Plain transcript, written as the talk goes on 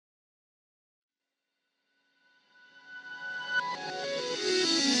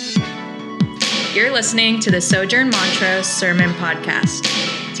You're listening to the Sojourn Montrose Sermon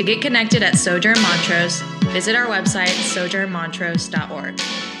Podcast. To get connected at Sojourn Montrose, visit our website, sojournmontrose.org.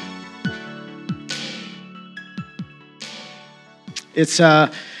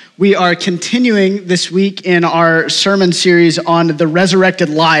 We are continuing this week in our sermon series on the resurrected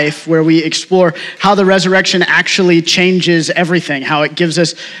life, where we explore how the resurrection actually changes everything, how it gives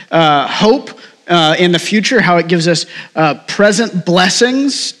us hope in the future, how it gives us present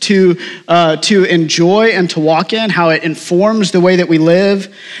blessings to enjoy and to walk in, how it informs the way that we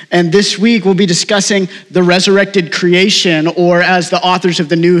live. And this week we'll be discussing the resurrected creation, or as the authors of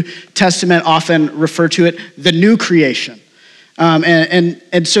the New Testament often refer to it, the new creation.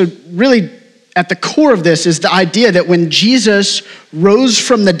 And so really at the core of this is the idea that when Jesus rose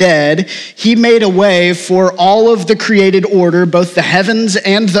from the dead, he made a way for all of the created order, both the heavens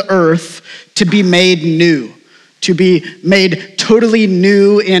and the earth, to be made new, to be made totally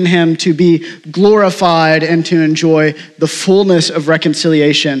new in him, to be glorified and to enjoy the fullness of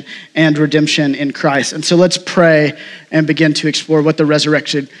reconciliation and redemption in Christ. And so let's pray and begin to explore what the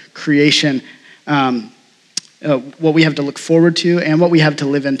resurrected creation what we have to look forward to and what we have to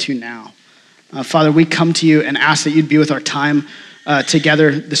live into now. Father, we come to you and ask that you'd be with our time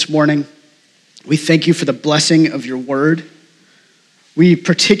together this morning. We thank you for the blessing of your word. We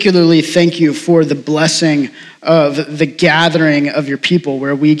particularly thank you for the blessing of the gathering of your people,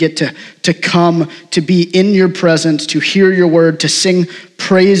 where we get to come to be in your presence, to hear your word, to sing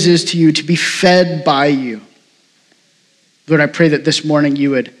praises to you, to be fed by you. Lord, I pray that this morning you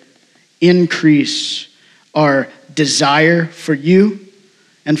would increase our desire for you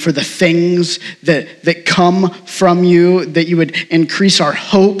and for the things that come from you, that you would increase our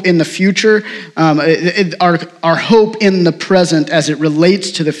hope in the future, our hope in the present as it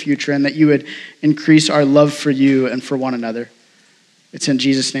relates to the future, and that you would increase our love for you and for one another. It's in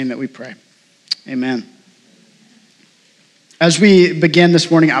Jesus' name that we pray. Amen. As we begin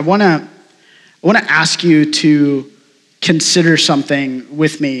this morning, I want to ask you to consider something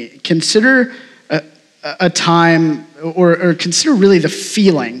with me. Consider a time, or consider really the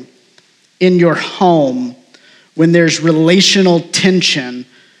feeling in your home when there's relational tension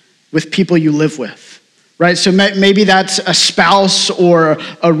with people you live with, right? So maybe that's a spouse or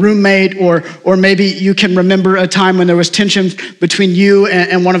a roommate, or maybe you can remember a time when there was tension between you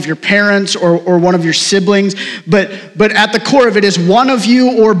and one of your parents or one of your siblings, but at the core of it is one of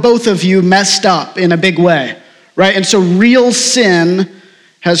you or both of you messed up in a big way, right? And so real sin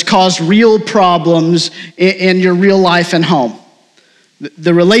has caused real problems in your real life and home.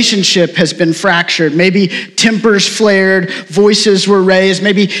 The relationship has been fractured. Maybe tempers flared, voices were raised,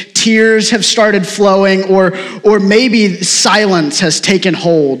 maybe tears have started flowing, or maybe silence has taken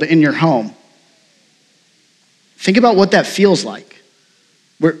hold in your home. Think about what that feels like.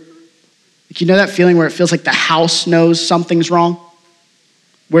 You know that feeling where it feels like the house knows something's wrong?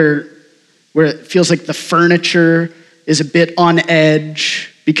 Where it feels like the furniture is a bit on edge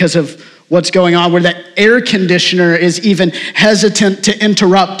because of what's going on, where the air conditioner is even hesitant to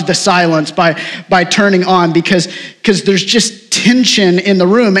interrupt the silence by turning on because there's just tension in the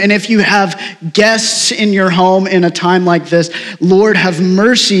room. And if you have guests in your home in a time like this, Lord, have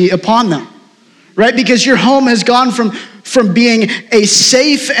mercy upon them, right? Because your home has gone from being a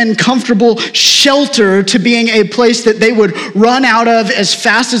safe and comfortable shelter to being a place that they would run out of as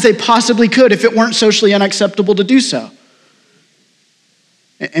fast as they possibly could if it weren't socially unacceptable to do so.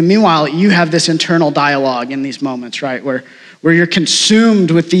 And meanwhile, you have this internal dialogue in these moments, right? Where you're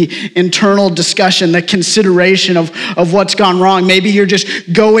consumed with the internal discussion, the consideration of what's gone wrong. Maybe you're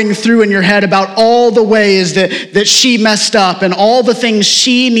just going through in your head about all the ways that she messed up and all the things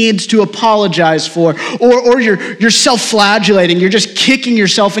she needs to apologize for. Or you're self-flagellating. You're just kicking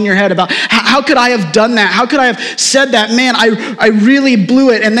yourself in your head about how could I have done that? How could I have said that? Man, I really blew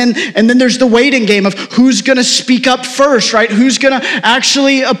it. And then there's the waiting game of who's going to speak up first, right? Who's going to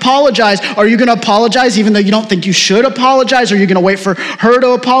actually apologize? Are you going to apologize even though you don't think you should apologize? Are you going to wait for her to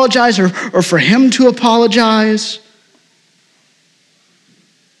apologize or for him to apologize?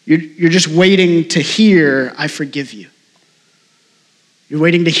 You're just waiting to hear, I forgive you. You're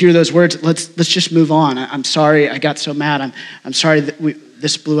waiting to hear those words. Let's just move on. I'm sorry I got so mad. I'm sorry that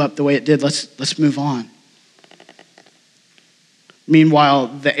this blew up the way it did. Let's move on. Meanwhile,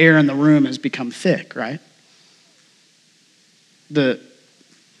 the air in the room has become thick, right? The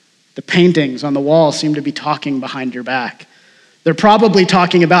paintings on the wall seem to be talking behind your back. They're probably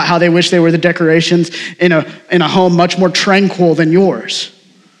talking about how they wish they were the decorations in a home much more tranquil than yours.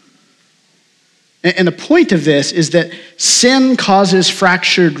 And the point of this is that sin causes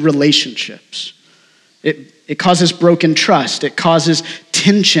fractured relationships. It causes broken trust. It causes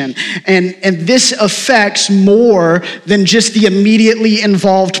tension. And this affects more than just the immediately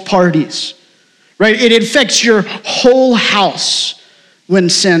involved parties, right? It affects your whole house when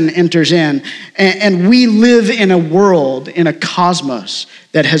sin enters in. And we live in a world, in a cosmos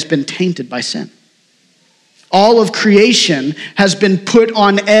that has been tainted by sin. All of creation has been put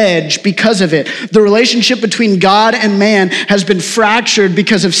on edge because of it. The relationship between God and man has been fractured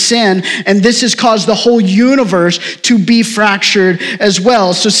because of sin, and this has caused the whole universe to be fractured as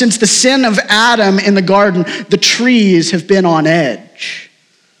well. So since the sin of Adam in the garden, the trees have been on edge.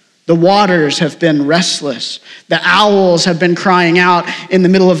 The waters have been restless. The owls have been crying out in the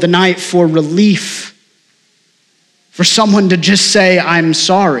middle of the night for relief, for someone to just say, I'm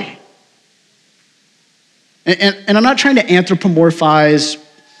sorry. And I'm not trying to anthropomorphize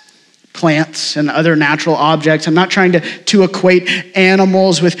plants and other natural objects. I'm not trying to equate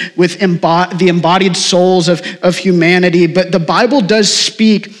animals with the embodied souls of humanity, but the Bible does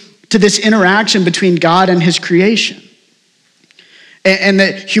speak to this interaction between God and his creation. And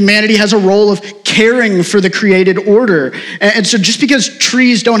that humanity has a role of caring for the created order. And so just because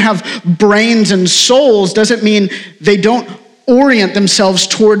trees don't have brains and souls doesn't mean they don't orient themselves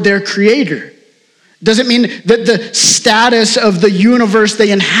toward their creator. Doesn't mean that the status of the universe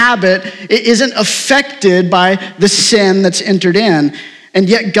they inhabit isn't affected by the sin that's entered in. And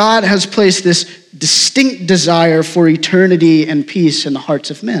yet God has placed this distinct desire for eternity and peace in the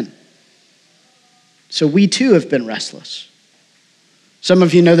hearts of men. So we too have been restless. Some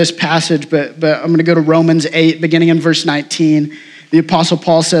of you know this passage, but I'm going to go to Romans 8, beginning in verse 19. The Apostle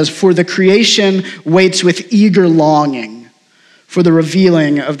Paul says, "For the creation waits with eager longing for the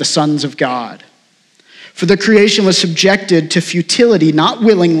revealing of the sons of God. For the creation was subjected to futility, not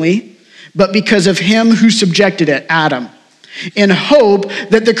willingly, but because of him who subjected it, Adam, in hope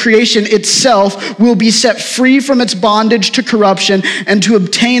that the creation itself will be set free from its bondage to corruption and to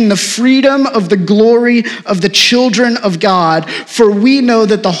obtain the freedom of the glory of the children of God. For we know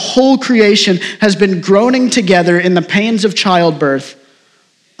that the whole creation has been groaning together in the pains of childbirth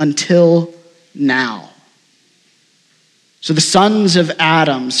until now." So the sons of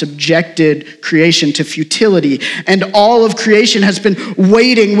Adam subjected creation to futility, and all of creation has been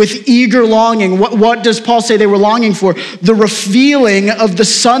waiting with eager longing. What does Paul say they were longing for? The revealing of the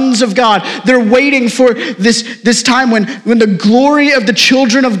sons of God. They're waiting for this time when the glory of the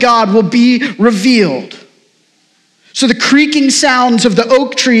children of God will be revealed. So the creaking sounds of the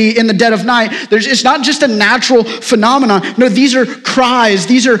oak tree in the dead of night, it's not just a natural phenomenon. No, these are cries,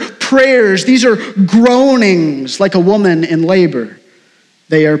 these are prayers, these are groanings like a woman in labor.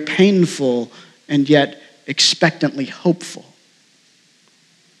 They are painful and yet expectantly hopeful.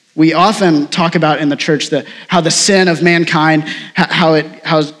 We often talk about in the church how the sin of mankind, how it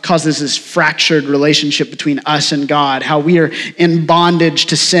causes this fractured relationship between us and God, how we are in bondage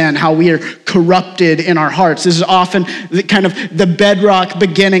to sin, how we are corrupted in our hearts. This is often the bedrock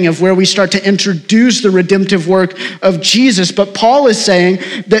beginning of where we start to introduce the redemptive work of Jesus. But Paul is saying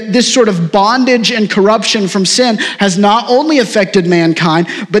that this sort of bondage and corruption from sin has not only affected mankind,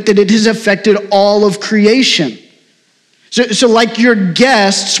 but that it has affected all of creation. So like your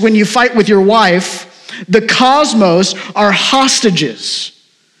guests, when you fight with your wife, the cosmos are hostages.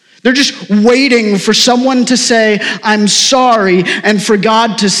 They're just waiting for someone to say, I'm sorry, and for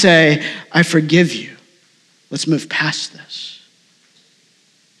God to say, I forgive you. Let's move past this.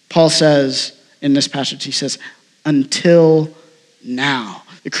 Paul says in this passage, he says, until now.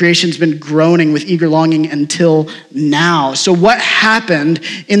 The creation's been groaning with eager longing until now. So what happened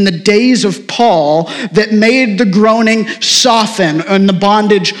in the days of Paul that made the groaning soften and the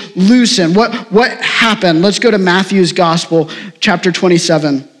bondage loosen? What happened? Let's go to Matthew's Gospel, chapter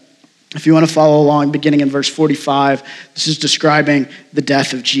 27. If you want to follow along, beginning in verse 45, this is describing the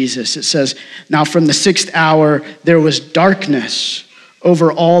death of Jesus. It says, "Now from the 6th hour there was darkness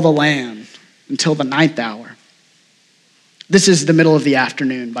over all the land until the 9th hour." This is the middle of the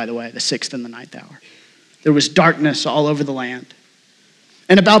afternoon, by the way, the 6th and the 9th hour. There was darkness all over the land.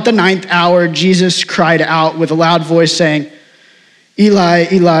 And about the 9th hour, Jesus cried out with a loud voice saying, "Eli,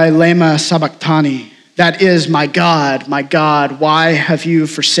 Eli, lema sabachthani." That is, my God, why have you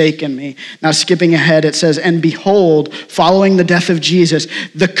forsaken me?" Now skipping ahead, it says, "And behold, following the death of Jesus,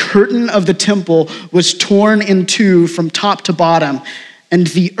 the curtain of the temple was torn in two from top to bottom, and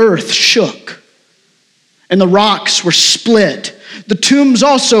the earth shook. And the rocks were split. The tombs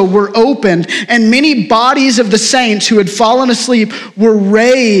also were opened, and many bodies of the saints who had fallen asleep were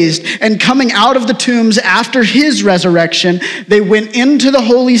raised. And coming out of the tombs after his resurrection, they went into the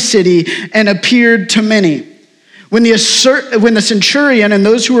holy city and appeared to many. When the centurion and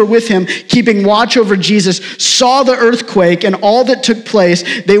those who were with him, keeping watch over Jesus, saw the earthquake and all that took place,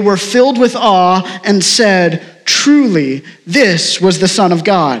 they were filled with awe and said, "Truly, this was the Son of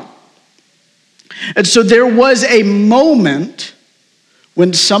God." And so there was a moment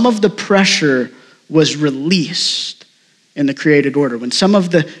when some of the pressure was released in the created order, when some of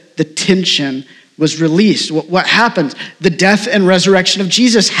the tension was released. What happens? The death and resurrection of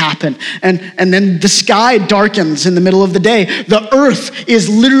Jesus happened. And then the sky darkens in the middle of the day. The earth is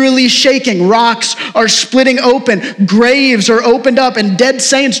literally shaking. Rocks are splitting open. Graves are opened up. And dead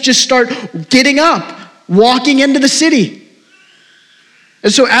saints just start getting up, walking into the city.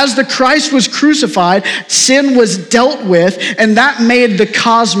 And so as the Christ was crucified, sin was dealt with, and that made the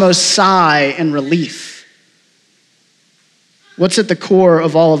cosmos sigh in relief. What's at the core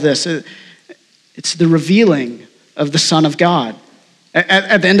of all of this? It's the revealing of the Son of God.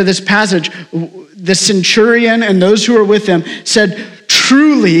 At the end of this passage, the centurion and those who were with him said,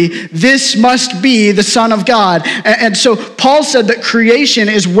 "Truly, this must be the Son of God." And so Paul said that creation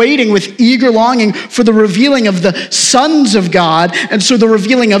is waiting with eager longing for the revealing of the sons of God. And so the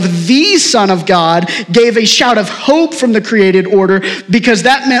revealing of the Son of God gave a shout of hope from the created order, because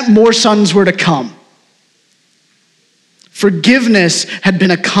that meant more sons were to come. Forgiveness had been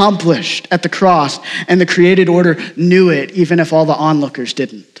accomplished at the cross, and the created order knew it, even if all the onlookers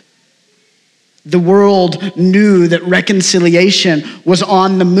didn't. The world knew that reconciliation was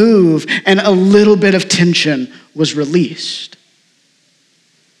on the move, and a little bit of tension was released.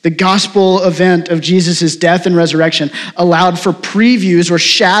 The gospel event of Jesus' death and resurrection allowed for previews or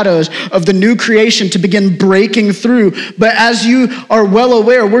shadows of the new creation to begin breaking through. But as you are well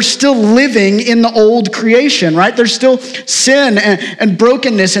aware, we're still living in the old creation, right? There's still sin and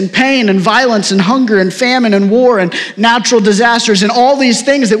brokenness and pain and violence and hunger and famine and war and natural disasters and all these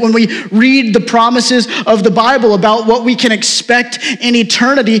things that when we read the promises of the Bible about what we can expect in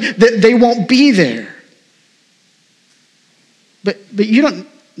eternity, that they won't be there. But you don't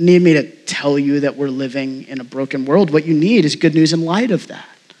need me to tell you that we're living in a broken world. What you need is good news in light of that.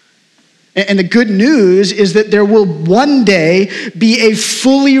 And the good news is that there will one day be a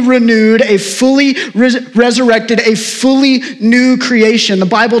fully renewed, a fully resurrected, a fully new creation. The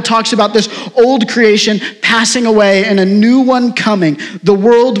Bible talks about this old creation passing away and a new one coming. The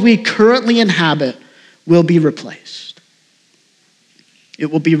world we currently inhabit will be replaced.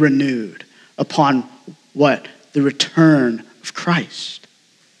 It will be renewed upon what? The return of Christ.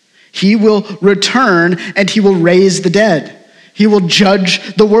 He will return and he will raise the dead. He will judge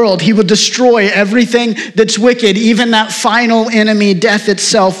the world. He will destroy everything that's wicked. Even that final enemy, death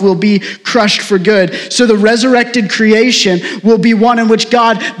itself, will be crushed for good. So the resurrected creation will be one in which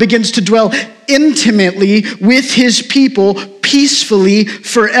God begins to dwell intimately with his people, peacefully,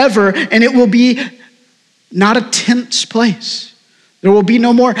 forever. And it will be not a tense place. There will be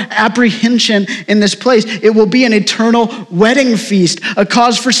no more apprehension in this place. It will be an eternal wedding feast, a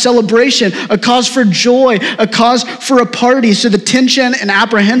cause for celebration, a cause for joy, a cause for a party. So the tension and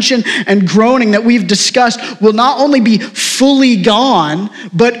apprehension and groaning that we've discussed will not only be fully gone,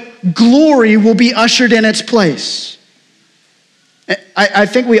 but glory will be ushered in its place. I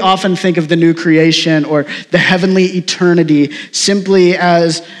think we often think of the new creation or the heavenly eternity simply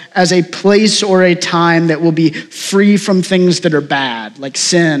as a place or a time that will be free from things that are bad, like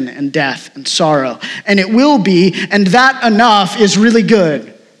sin and death and sorrow. And it will be, and that enough is really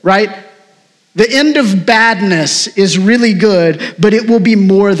good, right? The end of badness is really good, but it will be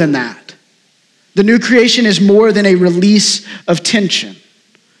more than that. The new creation is more than a release of tension.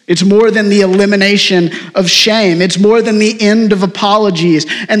 It's more than the elimination of shame. It's more than the end of apologies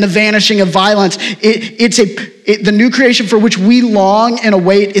and the vanishing of violence. The new creation for which we long and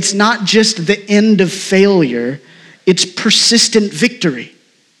await, it's not just the end of failure, it's persistent victory.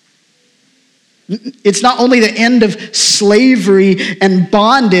 It's not only the end of slavery and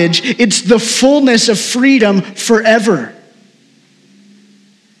bondage, it's the fullness of freedom forever.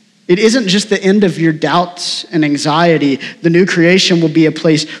 It isn't just the end of your doubts and anxiety. The new creation will be a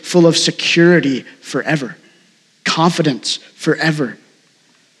place full of security forever, confidence forever.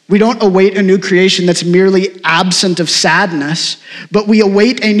 We don't await a new creation that's merely absent of sadness, but we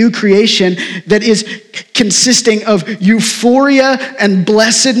await a new creation that is consisting of euphoria and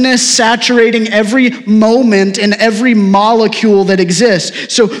blessedness, saturating every moment and every molecule that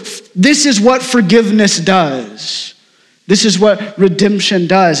exists. So this is what forgiveness does. This is what redemption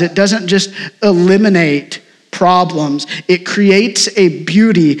does. It doesn't just eliminate problems. It creates a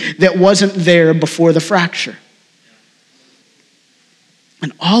beauty that wasn't there before the fracture.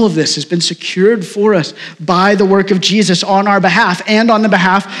 And all of this has been secured for us by the work of Jesus on our behalf and on the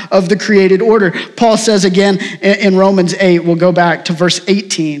behalf of the created order. Paul says again in Romans 8, we'll go back to verse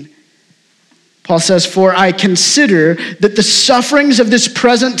 18. Paul says, "For I consider that the sufferings of this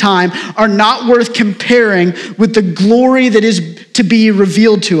present time are not worth comparing with the glory that is to be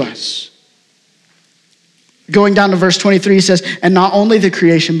revealed to us." Going down to verse 23, he says, "And not only the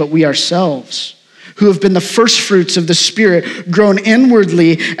creation, but we ourselves, who have been the first fruits of the Spirit, grown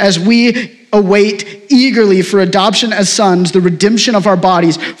inwardly as we await eagerly for adoption as sons, the redemption of our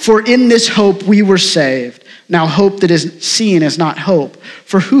bodies. For in this hope we were saved. Now hope that is seen is not hope,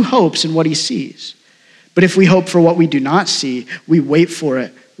 for who hopes in what he sees? But if we hope for what we do not see, we wait for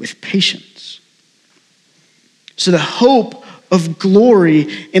it with patience." So the hope of glory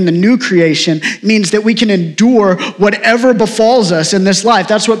in the new creation means that we can endure whatever befalls us in this life.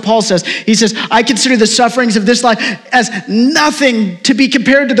 That's what Paul says. He says, "I consider the sufferings of this life as nothing to be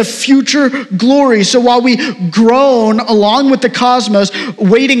compared to the future glory." So while we groan along with the cosmos,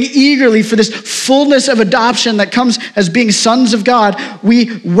 waiting eagerly for this fullness of adoption that comes as being sons of God,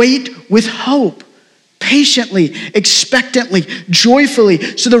 we wait with hope. Patiently, expectantly,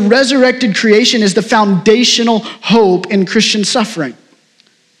 joyfully. So the resurrected creation is the foundational hope in Christian suffering.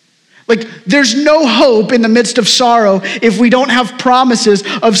 Like, there's no hope in the midst of sorrow if we don't have promises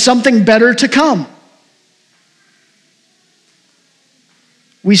of something better to come.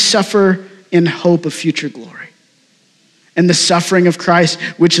 We suffer in hope of future glory. And the suffering of Christ,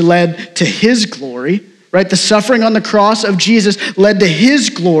 which led to his glory, right? The suffering on the cross of Jesus led to his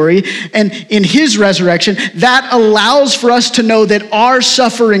glory, and in his resurrection, that allows for us to know that our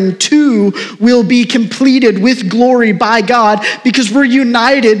suffering too will be completed with glory by God because we're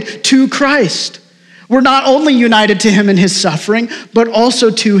united to Christ. We're not only united to him in his suffering, but also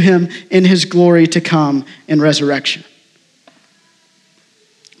to him in his glory to come in resurrection.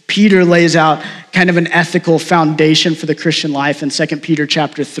 Peter lays out kind of an ethical foundation for the Christian life in 2 Peter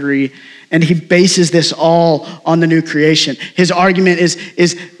chapter 3, and he bases this all on the new creation. His argument is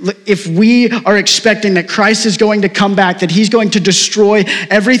if we are expecting that Christ is going to come back, that he's going to destroy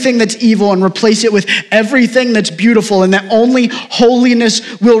everything that's evil and replace it with everything that's beautiful, and that only holiness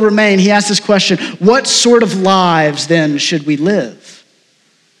will remain, he asks this question: what sort of lives then should we live?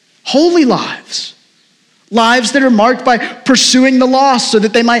 Holy lives. Lives that are marked by pursuing the lost so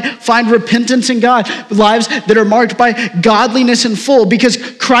that they might find repentance in God. Lives that are marked by godliness in full, because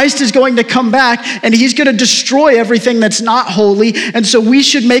Christ is going to come back and he's going to destroy everything that's not holy. And so we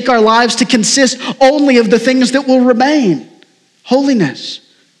should make our lives to consist only of the things that will remain: holiness,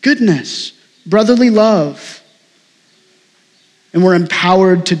 goodness, brotherly love. And we're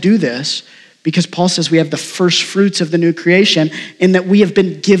empowered to do this because Paul says we have the first fruits of the new creation in that we have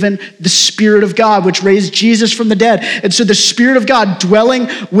been given the Spirit of God, which raised Jesus from the dead. And so the Spirit of God dwelling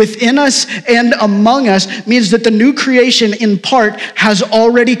within us and among us means that the new creation in part has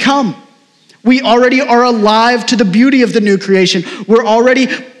already come. We already are alive to the beauty of the new creation. We're already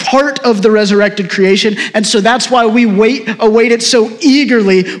part of the resurrected creation. And so that's why we await it so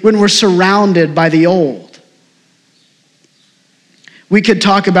eagerly when we're surrounded by the old. We could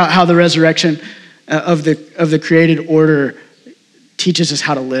talk about how the resurrection of the created order teaches us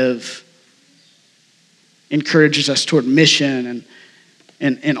how to live, encourages us toward mission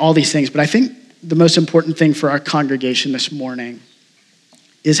and all these things. But I think the most important thing for our congregation this morning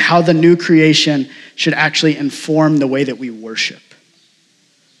is how the new creation should actually inform the way that we worship,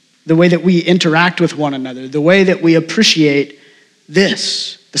 the way that we interact with one another, the way that we appreciate the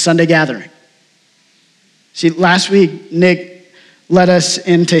Sunday gathering. See, last week, Nick led us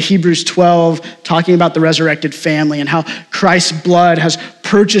into Hebrews 12, talking about the resurrected family and how Christ's blood has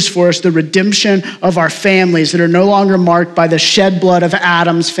purchased for us the redemption of our families that are no longer marked by the shed blood of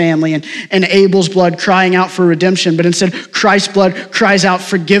Adam's family and Abel's blood crying out for redemption, but instead Christ's blood cries out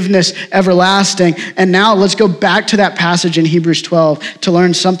forgiveness everlasting. And now let's go back to that passage in Hebrews 12 to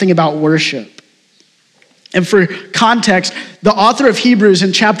learn something about worship. And for context, the author of Hebrews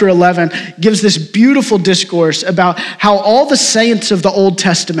in chapter 11 gives this beautiful discourse about how all the saints of the Old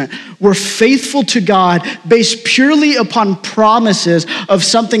Testament were faithful to God based purely upon promises of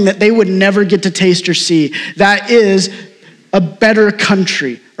something that they would never get to taste or see. That is a better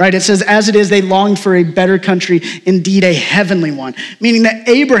country, right? It says, as it is, they longed for a better country, indeed a heavenly one. Meaning that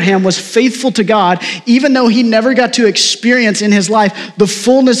Abraham was faithful to God, even though he never got to experience in his life the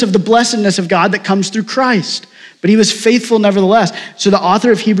fullness of the blessedness of God that comes through Christ. But he was faithful nevertheless. So the author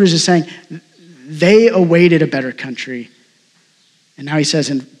of Hebrews is saying, they awaited a better country. And now he says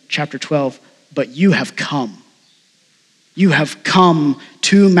in chapter 12, but you have come. You have come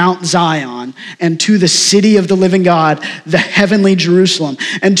to Mount Zion and to the city of the living God, the heavenly Jerusalem,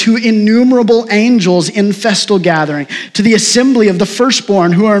 and to innumerable angels in festal gathering, to the assembly of the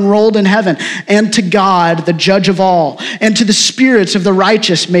firstborn who are enrolled in heaven, and to God, the judge of all, and to the spirits of the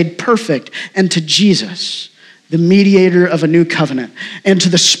righteous made perfect, and to Jesus, the mediator of a new covenant, and to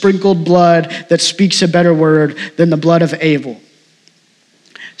the sprinkled blood that speaks a better word than the blood of Abel.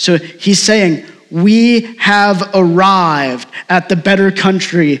 So he's saying, we have arrived at the better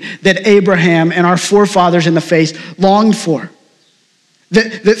country that Abraham and our forefathers in the faith longed for.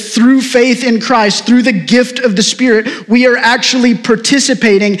 That through faith in Christ, through the gift of the Spirit, we are actually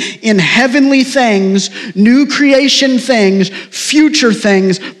participating in heavenly things, new creation things, future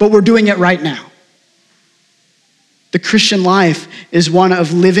things, but we're doing it right now. The Christian life is one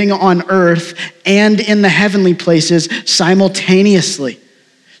of living on earth and in the heavenly places simultaneously.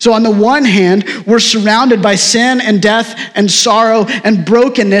 So on the one hand, we're surrounded by sin and death and sorrow and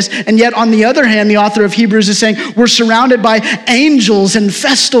brokenness. And yet on the other hand, the author of Hebrews is saying we're surrounded by angels and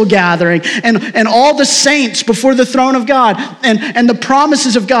festal gathering and all the saints before the throne of God and the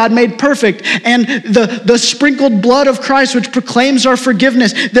promises of God made perfect and the sprinkled blood of Christ which proclaims our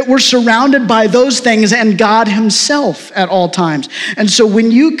forgiveness, that we're surrounded by those things and God himself at all times. And so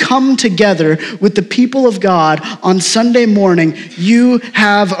when you come together with the people of God on Sunday morning, you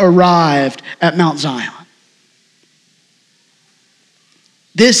have arrived at Mount Zion.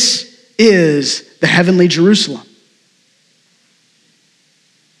 This is the heavenly Jerusalem.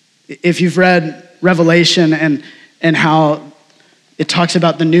 If you've read Revelation and how it talks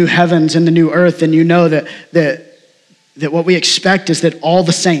about the new heavens and the new earth, then you know that what we expect is that all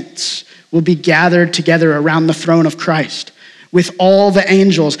the saints will be gathered together around the throne of Christ with all the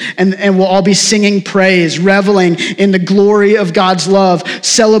angels, and we'll all be singing praise, reveling in the glory of God's love,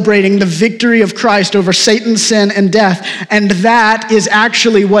 celebrating the victory of Christ over Satan, sin, and death. And that is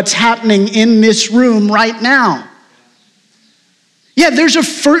actually what's happening in this room right now. Yeah, there's a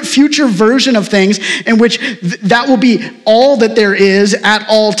future version of things in which that will be all that there is at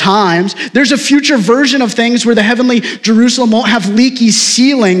all times. There's a future version of things where the heavenly Jerusalem won't have leaky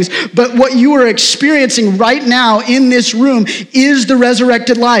ceilings, but what you are experiencing right now in this room is the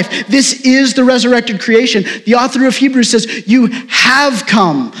resurrected life. This is the resurrected creation. The author of Hebrews says, you have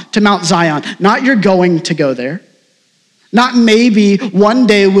come to Mount Zion, not you're going to go there. Not maybe one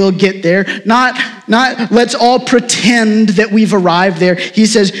day we'll get there. Not let's all pretend that we've arrived there. He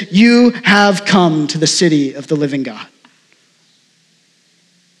says, you have come to the city of the living God.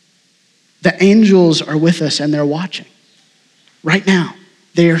 The angels are with us and they're watching. Right now,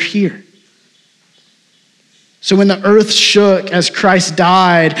 they are here. So when the earth shook as Christ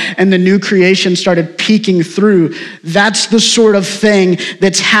died and the new creation started peeking through, that's the sort of thing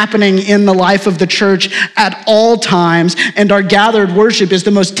that's happening in the life of the church at all times, and our gathered worship is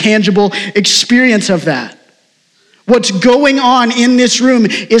the most tangible experience of that. What's going on in this room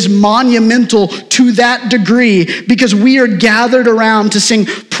is monumental to that degree because we are gathered around to sing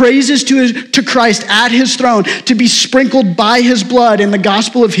praises to Christ at his throne, to be sprinkled by his blood in the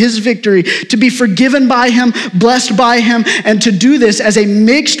gospel of his victory, to be forgiven by him, blessed by him, and to do this as a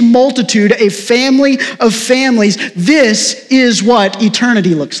mixed multitude, a family of families. This is what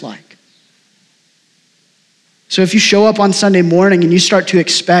eternity looks like. So if you show up on Sunday morning and you start to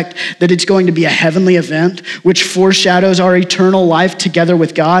expect that it's going to be a heavenly event, which foreshadows our eternal life together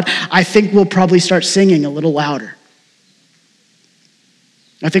with God, I think we'll probably start singing a little louder.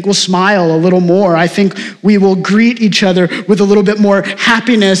 I think we'll smile a little more. I think we will greet each other with a little bit more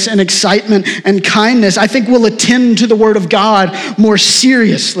happiness and excitement and kindness. I think we'll attend to the word of God more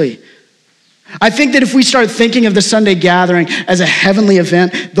seriously. I think that if we start thinking of the Sunday gathering as a heavenly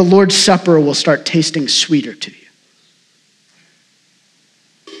event, the Lord's Supper will start tasting sweeter to you.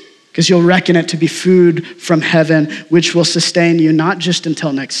 Because you'll reckon it to be food from heaven, which will sustain you not just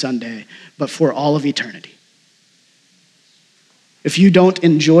until next Sunday, but for all of eternity. If you don't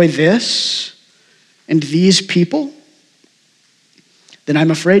enjoy this and these people, then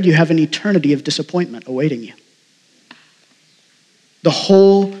I'm afraid you have an eternity of disappointment awaiting you. The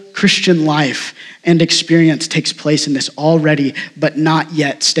whole Christian life and experience takes place in this already but not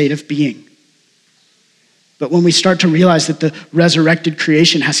yet state of being. But when we start to realize that the resurrected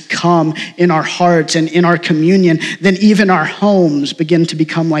creation has come in our hearts and in our communion, then even our homes begin to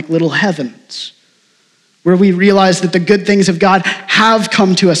become like little heavens, where we realize that the good things of God have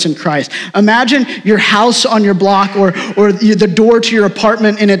come to us in Christ. Imagine your house on your block or the door to your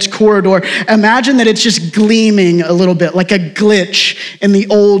apartment in its corridor. Imagine that it's just gleaming a little bit like a glitch in the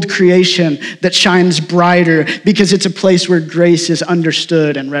old creation that shines brighter because it's a place where grace is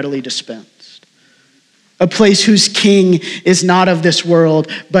understood and readily dispensed. a place whose king is not of this world,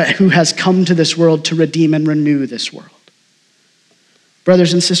 but who has come to this world to redeem and renew this world.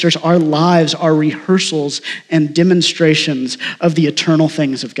 Brothers and sisters, our lives are rehearsals and demonstrations of the eternal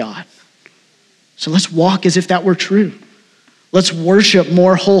things of God. So let's walk as if that were true. Let's worship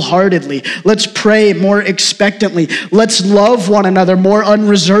more wholeheartedly. Let's pray more expectantly. Let's love one another more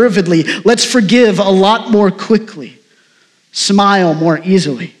unreservedly. Let's forgive a lot more quickly. Smile more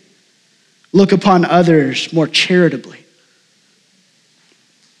easily. Look upon others more charitably.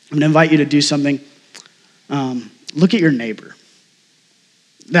 I'm going to invite you to do something. Look at your neighbor.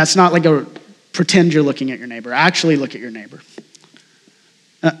 That's not like a pretend you're looking at your neighbor. Actually look at your neighbor.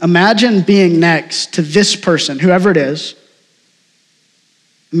 Imagine being next to this person, whoever it is.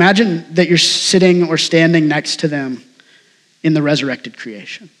 Imagine that you're sitting or standing next to them in the resurrected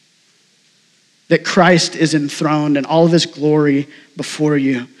creation. That Christ is enthroned in all of his glory before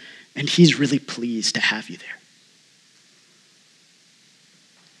you, and he's really pleased to have you there.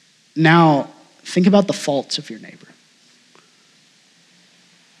 Now, think about the faults of your neighbor.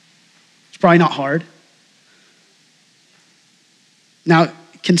 It's probably not hard. Now,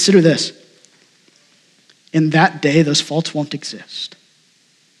 consider this. In that day, those faults won't exist.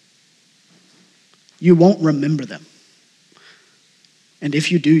 You won't remember them. And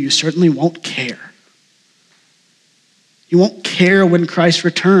if you do, you certainly won't care. You won't care when Christ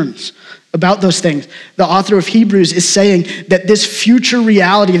returns about those things. The author of Hebrews is saying that this future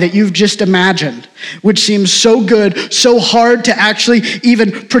reality that you've just imagined, which seems so good, so hard to actually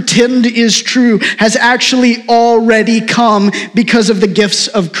even pretend is true, has actually already come because of the gifts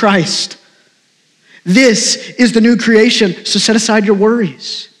of Christ. This is the new creation, so set aside your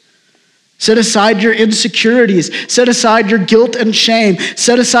worries. Set aside your insecurities. Set aside your guilt and shame.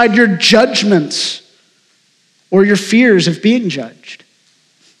 Set aside your judgments or your fears of being judged.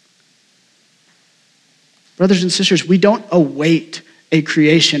 Brothers and sisters, we don't await a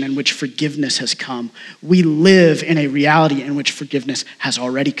creation in which forgiveness has come. We live in a reality in which forgiveness has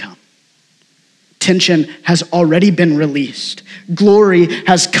already come. Tension has already been released. Glory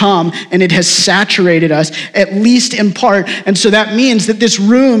has come and it has saturated us, at least in part. And so that means that this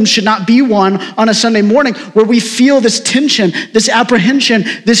room should not be one on a Sunday morning where we feel this tension, this apprehension,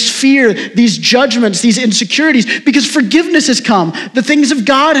 this fear, these judgments, these insecurities, because forgiveness has come. The things of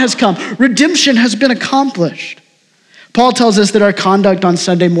God has come. Redemption has been accomplished. Paul tells us that our conduct on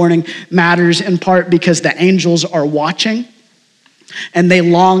Sunday morning matters in part because the angels are watching and they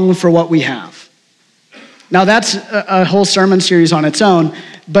long for what we have. Now that's a whole sermon series on its own,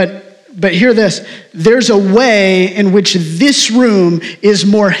 but hear this. There's a way in which this room is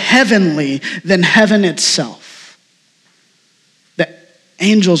more heavenly than heaven itself. The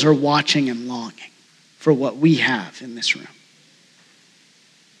angels are watching and longing for what we have in this room.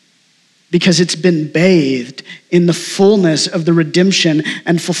 Because it's been bathed in the fullness of the redemption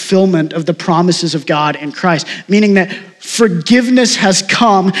and fulfillment of the promises of God in Christ. Meaning that forgiveness has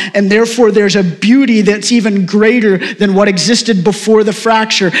come, and therefore there's a beauty that's even greater than what existed before the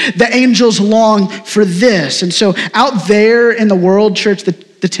fracture. The angels long for this. And so out there in the world, church, the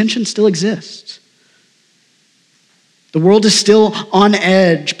tension still exists. The world is still on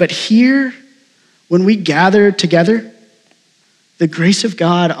edge. But here, when we gather together, the grace of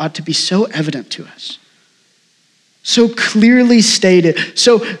God ought to be so evident to us, so clearly stated,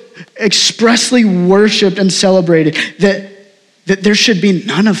 so expressly worshiped and celebrated that there should be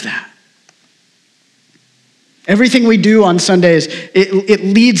none of that. Everything we do on Sundays, it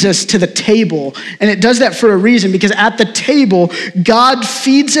leads us to the table, and it does that for a reason, because at the table, God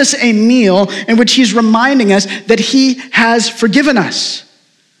feeds us a meal in which he's reminding us that he has forgiven us.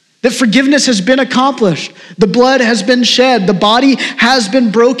 That forgiveness has been accomplished. The blood has been shed. The body has been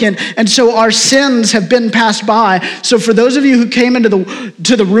broken. And so our sins have been passed by. So for those of you who came into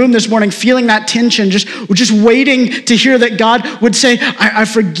the room this morning feeling that tension, just waiting to hear that God would say, I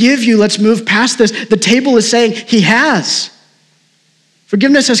forgive you, let's move past this. The table is saying he has.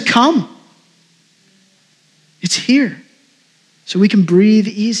 Forgiveness has come. It's here. So we can breathe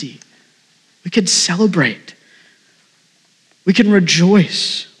easy. We can celebrate. We can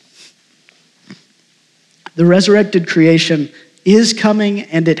rejoice. The resurrected creation is coming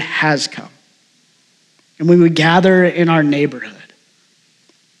and it has come. And when we gather in our neighborhood,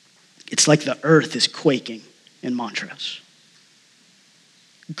 it's like the earth is quaking in Montrose.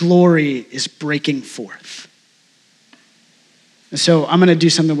 Glory is breaking forth. And so I'm going to do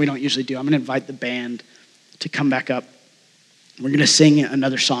something we don't usually do. I'm going to invite the band to come back up. We're going to sing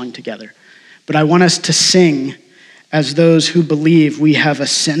another song together. But I want us to sing as those who believe we have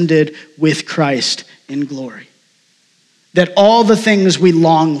ascended with Christ in glory. That all the things we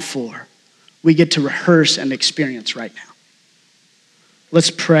long for we get to rehearse and experience right now. Let's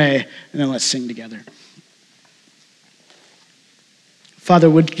pray, and then let's sing together. Father,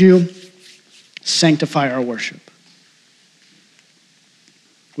 would you sanctify our worship?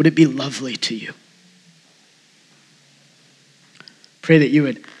 Would it be lovely to you? Pray that you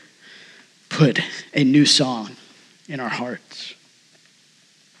would put a new song in our hearts.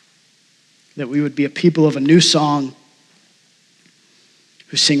 That we would be a people of a new song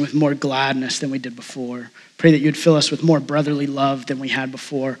who sing with more gladness than we did before. Pray that you'd fill us with more brotherly love than we had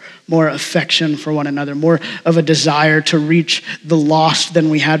before, more affection for one another, more of a desire to reach the lost than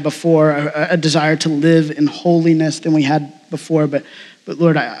we had before, a desire to live in holiness than we had before. But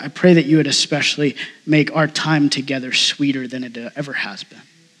Lord, I pray that you would especially make our time together sweeter than it ever has been.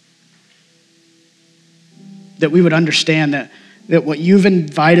 That we would understand that what you've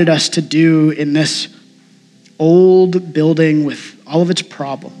invited us to do in this old building with all of its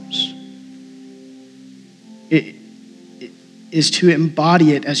problems, it is to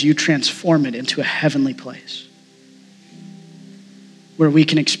embody it as you transform it into a heavenly place where we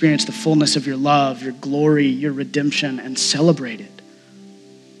can experience the fullness of your love, your glory, your redemption, and celebrate it.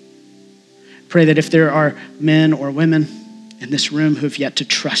 Pray that if there are men or women in this room who have yet to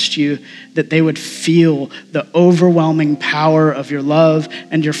trust you, that they would feel the overwhelming power of your love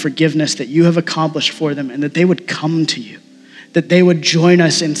and your forgiveness that you have accomplished for them, and that they would come to you, that they would join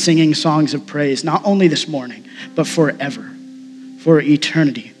us in singing songs of praise, not only this morning, but forever, for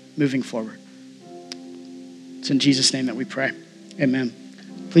eternity moving forward. It's in Jesus' name that we pray. Amen.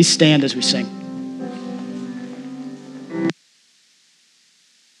 Please stand as we sing.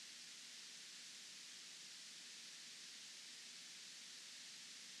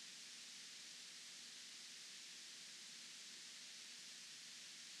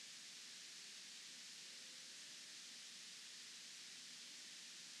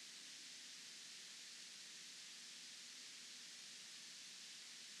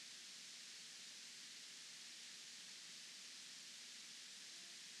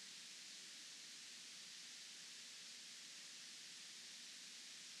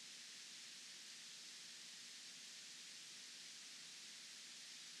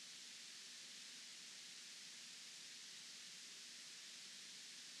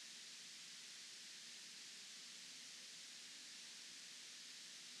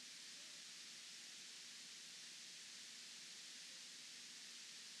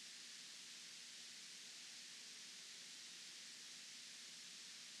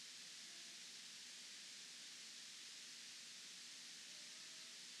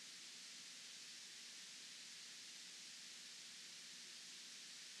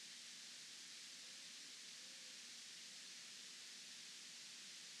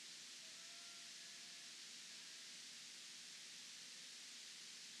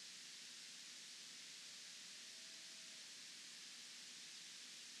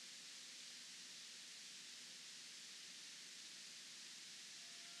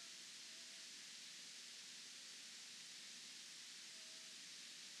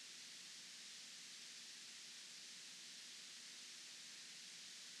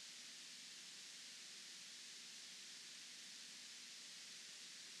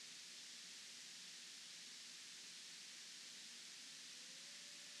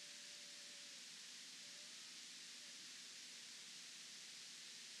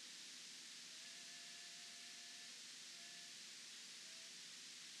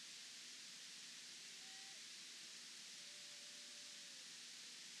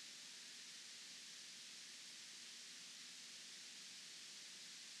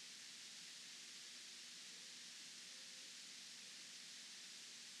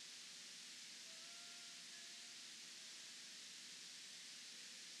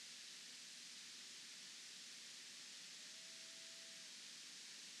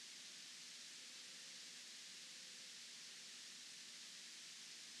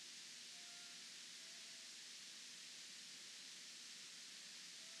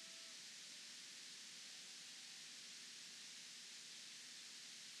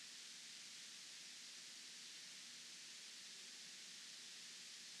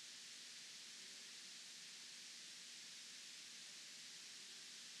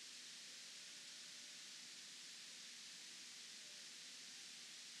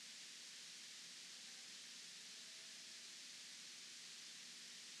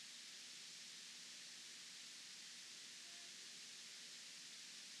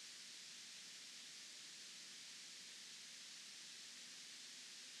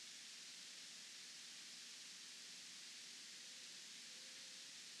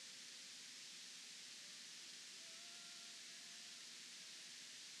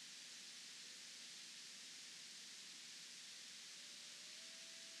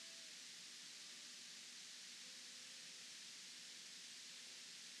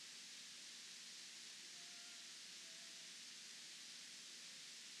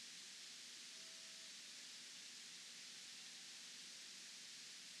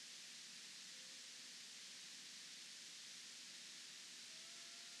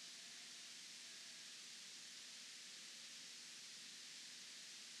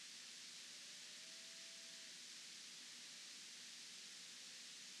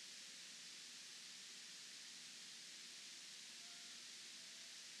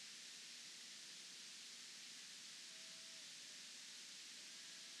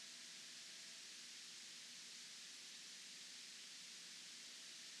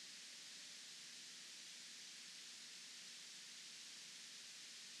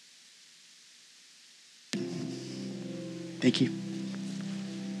 Thank you.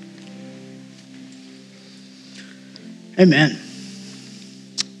 Amen.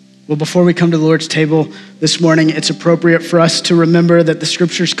 Well, before we come to the Lord's table this morning, it's appropriate for us to remember that the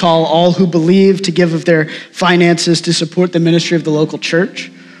scriptures call all who believe to give of their finances to support the ministry of the local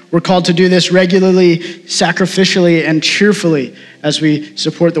church. We're called to do this regularly, sacrificially, and cheerfully as we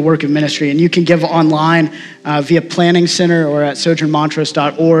support the work of ministry. And you can give online via Planning Center or at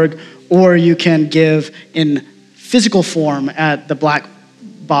sojournmontrose.org, or you can give in physical form at the black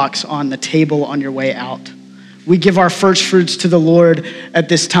box on the table on your way out. We give our first fruits to the Lord at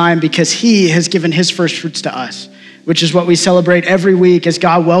this time because he has given his first fruits to us, which is what we celebrate every week as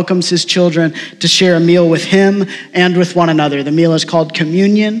God welcomes his children to share a meal with him and with one another. The meal is called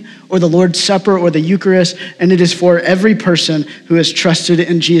communion or the Lord's Supper or the Eucharist, and it is for every person who has trusted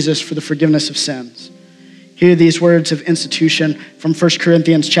in Jesus for the forgiveness of sins. Hear these words of institution from 1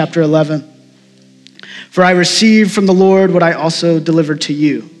 Corinthians chapter 11. For I received from the Lord what I also delivered to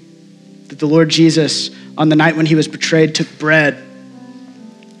you, that the Lord Jesus, on the night when he was betrayed, took bread.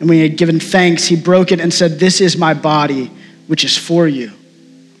 And when he had given thanks, he broke it and said, "This is my body, which is for you.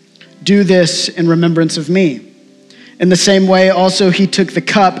 Do this in remembrance of me." In the same way, also he took the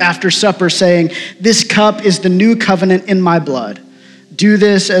cup after supper, saying, "This cup is the new covenant in my blood. Do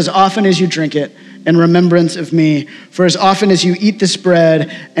this as often as you drink it in remembrance of me. For as often as you eat this bread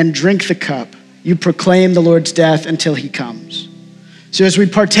and drink the cup, you proclaim the Lord's death until he comes." So as we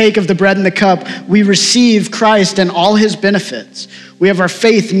partake of the bread and the cup, we receive Christ and all his benefits. We have our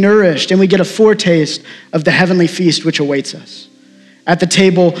faith nourished, and we get a foretaste of the heavenly feast which awaits us. At the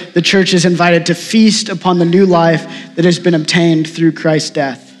table, the church is invited to feast upon the new life that has been obtained through Christ's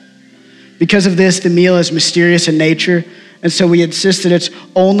death. Because of this, the meal is mysterious in nature, and so we insist that it's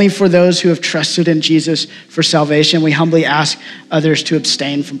only for those who have trusted in Jesus for salvation. We humbly ask others to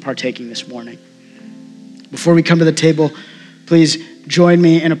abstain from partaking this morning. Before we come to the table, please join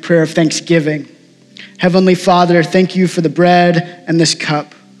me in a prayer of thanksgiving. Heavenly Father, thank you for the bread and this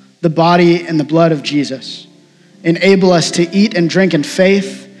cup, the body and the blood of Jesus. Enable us to eat and drink in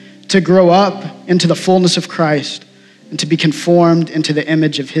faith, to grow up into the fullness of Christ, and to be conformed into the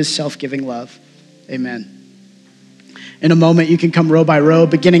image of his self-giving love. Amen. In a moment, you can come row by row,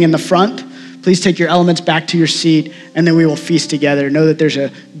 beginning in the front. Please take your elements back to your seat, and then we will feast together. Know that there's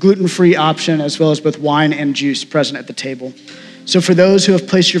a gluten-free option as well as both wine and juice present at the table. So for those who have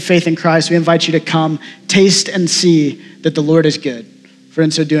placed your faith in Christ, we invite you to come, taste and see that the Lord is good. For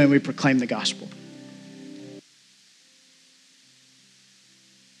in so doing, we proclaim the gospel.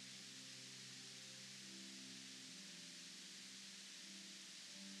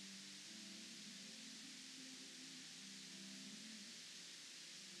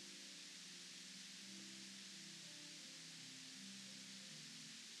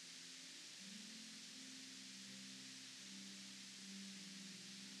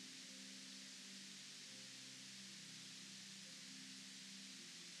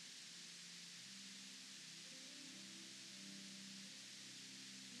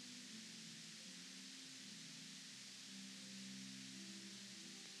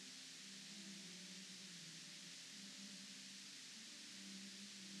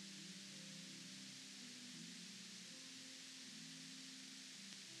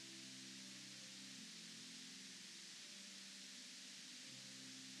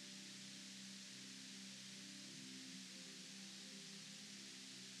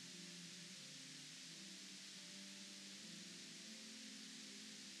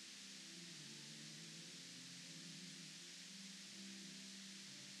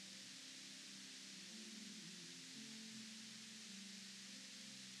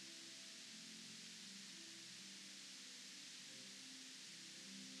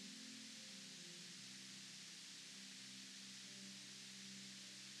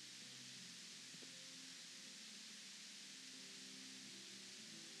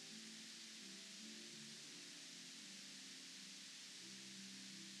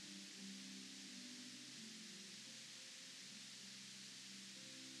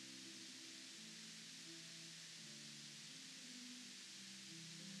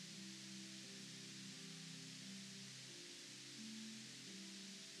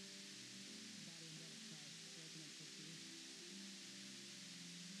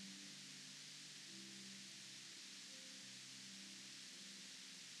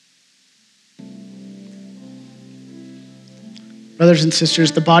 Brothers and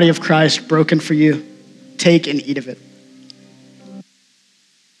sisters, the body of Christ broken for you. Take and eat of it.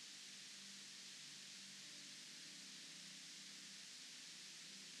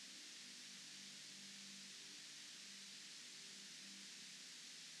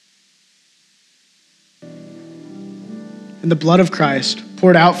 and the blood of Christ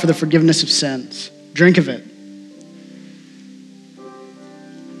poured out for the forgiveness of sins. Drink of it.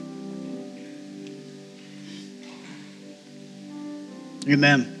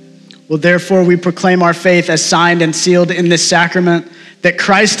 Amen. Well, therefore, we proclaim our faith as signed and sealed in this sacrament, that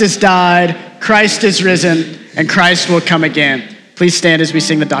Christ has died, Christ is risen, and Christ will come again. Please stand as we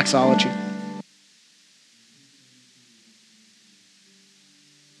sing the doxology.